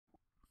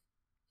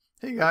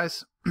Hey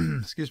guys,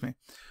 excuse me,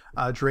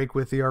 Drake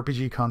with the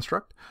RPG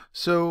Construct.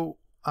 So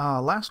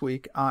last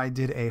week I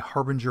did a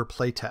Harbinger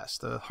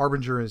playtest. The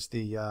Harbinger is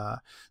the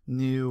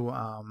new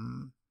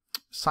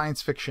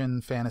science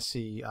fiction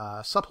fantasy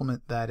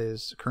supplement that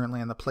is currently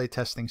in the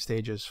playtesting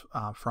stages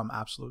from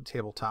Absolute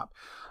Tabletop.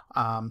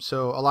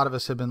 So a lot of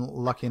us have been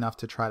lucky enough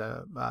to try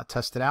to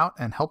test it out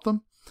and help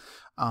them.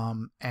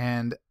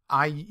 And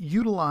I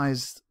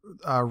utilized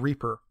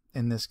Reaper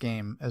in this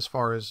game as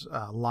far as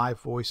live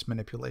voice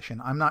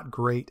manipulation. I'm not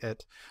great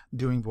at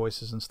doing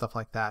voices and stuff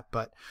like that,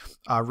 but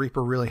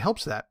Reaper really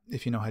helps that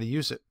if you know how to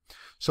use it.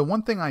 So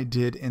one thing I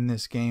did in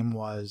this game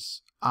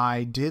was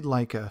I did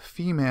like a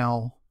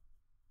female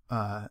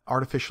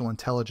artificial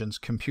intelligence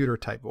computer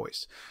type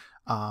voice.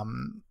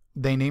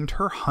 They named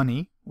her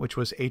Honey, which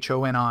was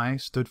HONI,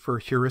 stood for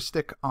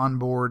Heuristic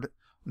Onboard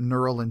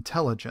Neural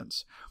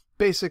Intelligence.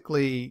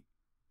 Basically,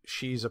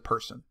 she's a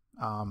person.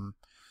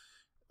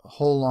 A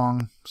whole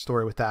long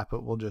story with that,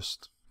 but we'll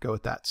just go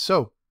with that.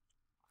 So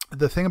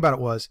the thing about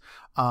it was,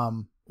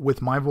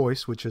 with my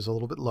voice, which is a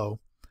little bit low,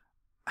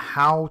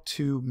 how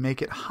to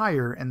make it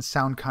higher and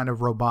sound kind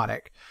of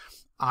robotic.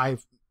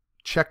 I've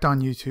checked on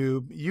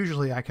YouTube.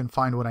 Usually I can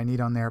find what I need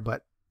on there,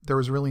 but there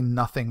was really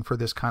nothing for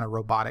this kind of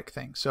robotic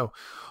thing. So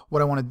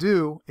what I want to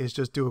do is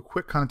just do a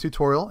quick kind of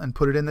tutorial and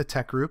put it in the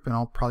tech group, and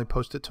I'll probably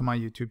post it to my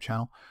YouTube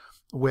channel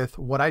with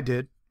what I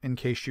did in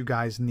case you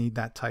guys need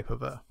that type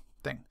of a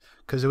thing,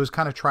 because it was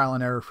kind of trial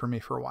and error for me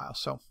for a while.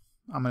 So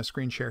I'm going to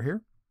screen share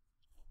here.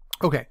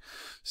 Okay,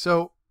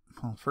 so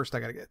first I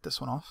got to get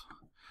this one off.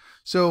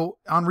 So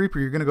on Reaper,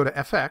 you're going to go to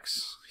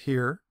FX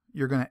here.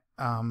 You're going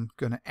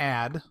to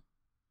add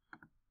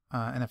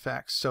an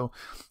FX. So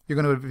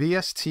you're going to go to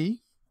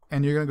VST,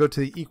 and you're going to go to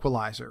the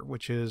equalizer,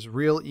 which is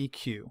Real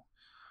EQ. You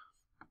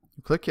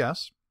click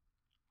yes.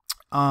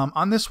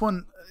 On this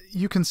one,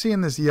 you can see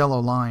in this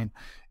yellow line,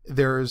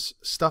 there's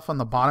stuff on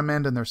the bottom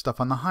end and there's stuff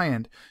on the high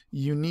end.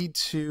 You need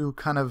to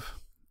kind of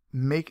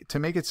make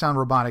it sound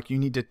robotic, you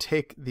need to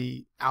take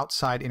the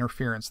outside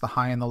interference, the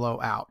high and the low,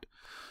 out.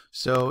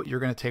 So you're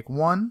going to take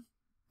one,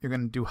 you're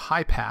going to do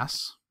high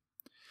pass,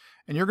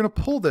 and you're going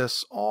to pull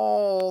this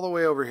all the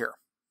way over here.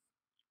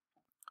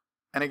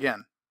 And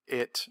again,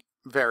 it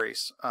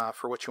varies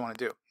for what you want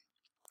to do,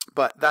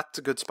 but that's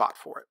a good spot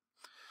for it.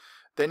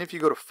 Then if you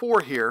go to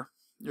 4 here,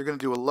 you're going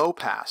to do a low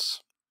pass.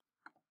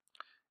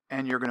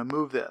 And you're going to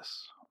move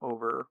this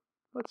over,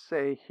 let's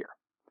say, here.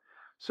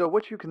 So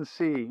what you can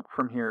see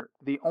from here,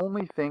 the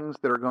only things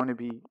that are going to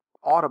be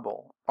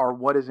audible are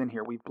what is in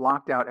here. We've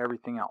blocked out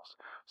everything else.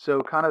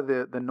 So kind of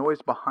the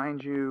noise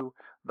behind you,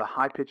 the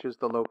high pitches,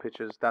 the low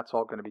pitches, that's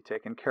all going to be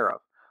taken care of.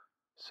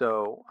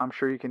 So I'm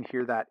sure you can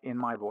hear that in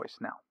my voice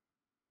now.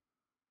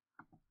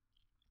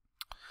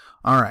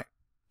 All right.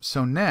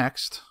 So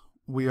next,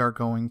 we are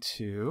going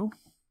to...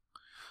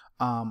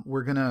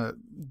 we're gonna,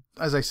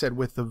 as I said,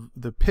 with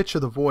the pitch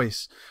of the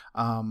voice,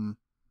 I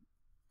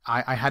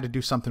had to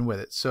do something with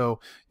it. So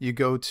you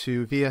go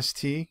to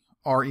VST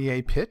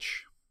REA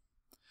pitch,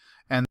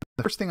 and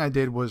the first thing I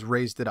did was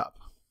raised it up.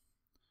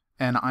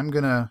 And I'm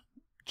gonna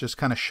just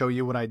kind of show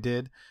you what I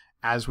did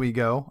as we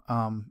go,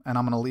 and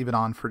I'm gonna leave it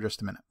on for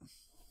just a minute.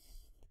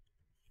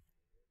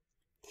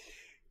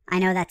 I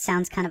know that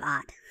sounds kind of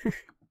odd.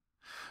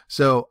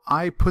 So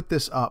I put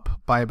this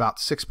up by about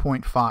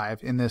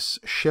 6.5 in this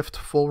shift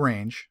full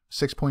range,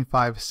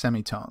 6.5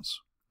 semitones,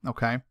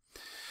 okay?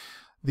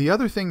 The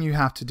other thing you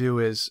have to do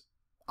is,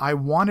 I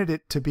wanted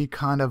it to be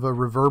kind of a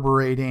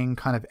reverberating,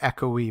 kind of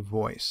echoey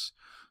voice.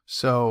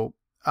 So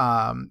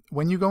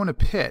when you go into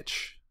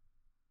pitch,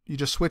 you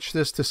just switch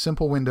this to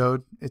simple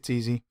windowed, it's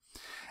easy.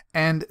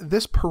 And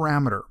this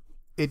parameter,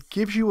 it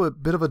gives you a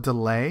bit of a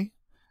delay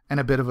and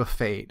a bit of a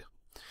fade.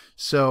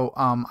 So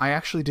I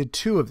actually did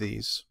 2 of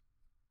these.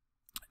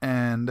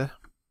 And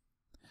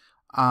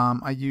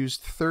I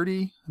used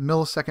 30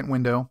 millisecond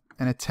window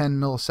and a 10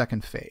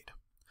 millisecond fade.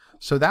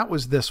 So that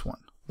was this one.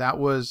 That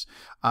was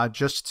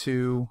just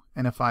to,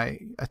 and if I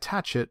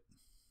attach it,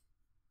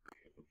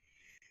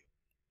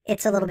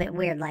 It's a little bit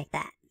weird like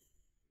that.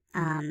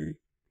 And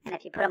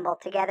if you put them both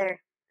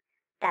together,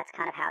 that's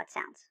kind of how it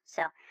sounds.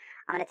 So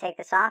I'm going to take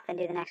this off and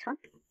do the next one.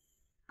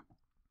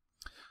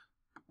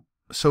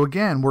 So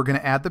again, we're going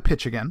to add the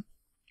pitch again,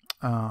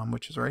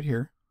 which is right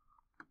here.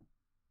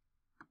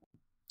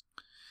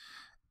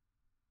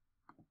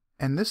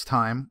 And this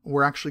time,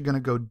 we're actually going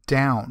to go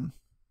down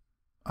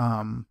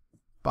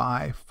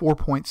by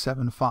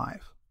 4.75.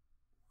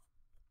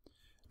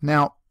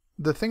 Now,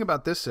 the thing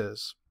about this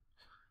is,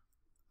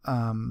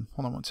 hold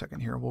on one second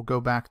here. We'll go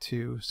back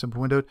to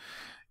simple windowed.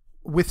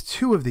 With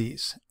 2 of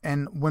these,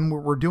 and when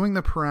we're doing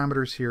the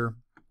parameters here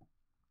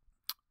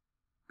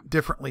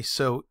differently,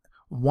 so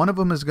one of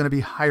them is going to be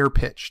higher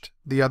pitched,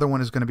 the other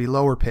one is going to be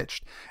lower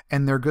pitched,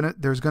 and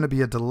there's going to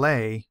be a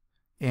delay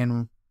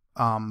in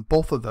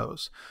both of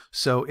those.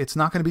 So it's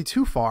not going to be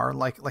too far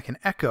like an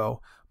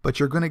echo, but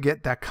you're going to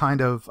get that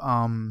kind of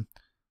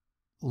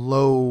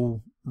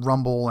low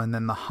rumble and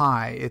then the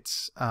high.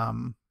 It's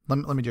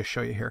let me just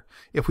show you here.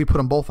 If we put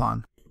them both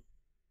on,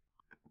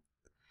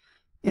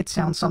 it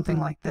sounds something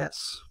like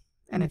this.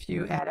 And if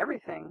you add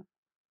everything,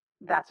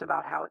 that's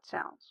about how it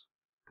sounds.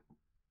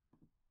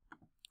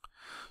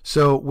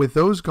 So with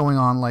those going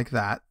on like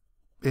that,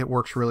 it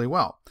works really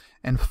well.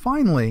 And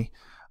finally,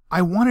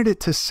 I wanted it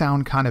to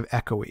sound kind of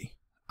echoey.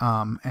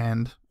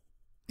 And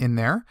in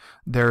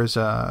there's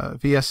a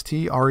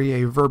VST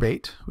REA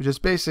verbate, which is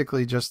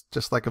basically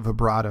just like a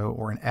vibrato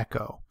or an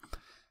echo.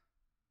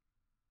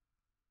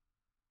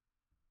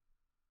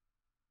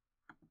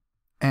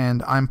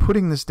 And I'm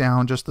putting this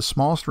down just the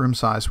smallest room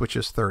size, which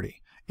is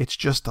 30. It's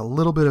just a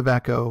little bit of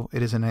echo.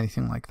 It isn't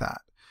anything like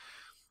that.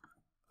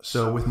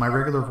 So with my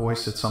regular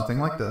voice, it's something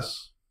like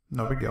this.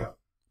 No big deal.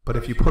 But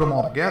if you put them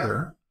all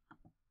together,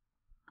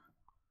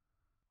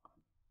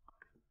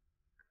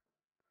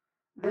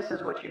 this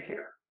is what you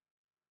hear.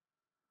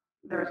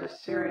 There's a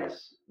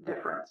serious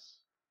difference.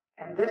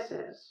 And this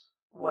is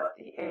what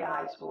the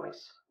AI's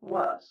voice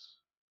was.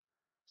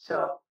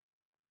 So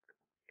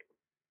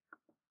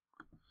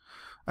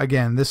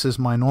again, this is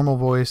my normal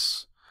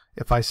voice.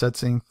 If I said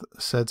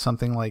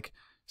something like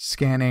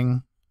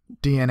scanning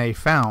DNA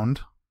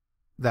found,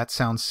 that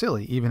sounds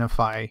silly, even if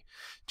I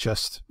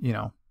just,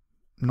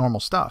 normal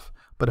stuff.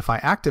 But if I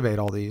activate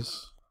all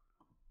these,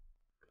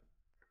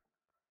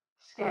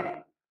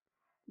 scanning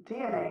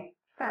DNA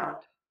found.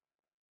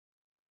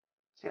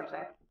 See what I'm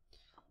saying?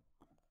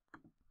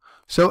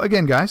 So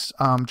again, guys,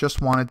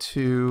 just wanted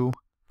to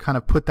kind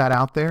of put that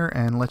out there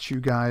and let you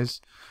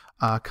guys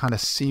kind of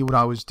see what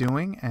I was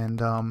doing.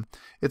 And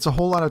it's a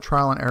whole lot of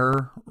trial and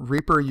error.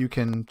 Reaper you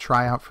can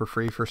try out for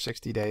free for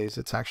 60 days.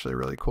 It's actually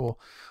really cool.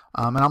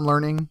 And I'm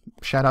learning.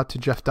 Shout out to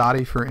Jeff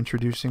Dottie for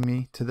introducing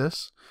me to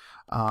this.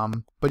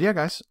 But yeah,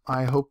 guys,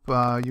 I hope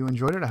you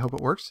enjoyed it. I hope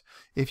it works.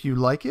 If you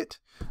like it,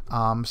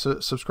 so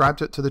subscribe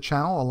to the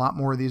channel. A lot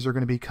more of these are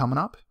going to be coming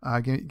up.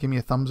 Give me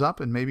a thumbs up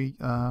and maybe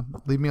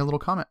leave me a little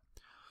comment.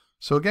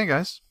 So again,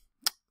 guys,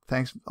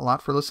 thanks a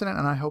lot for listening,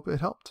 and I hope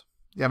it helped.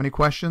 If you have any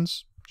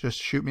questions, just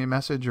shoot me a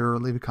message or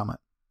leave a comment.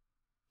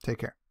 Take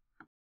care.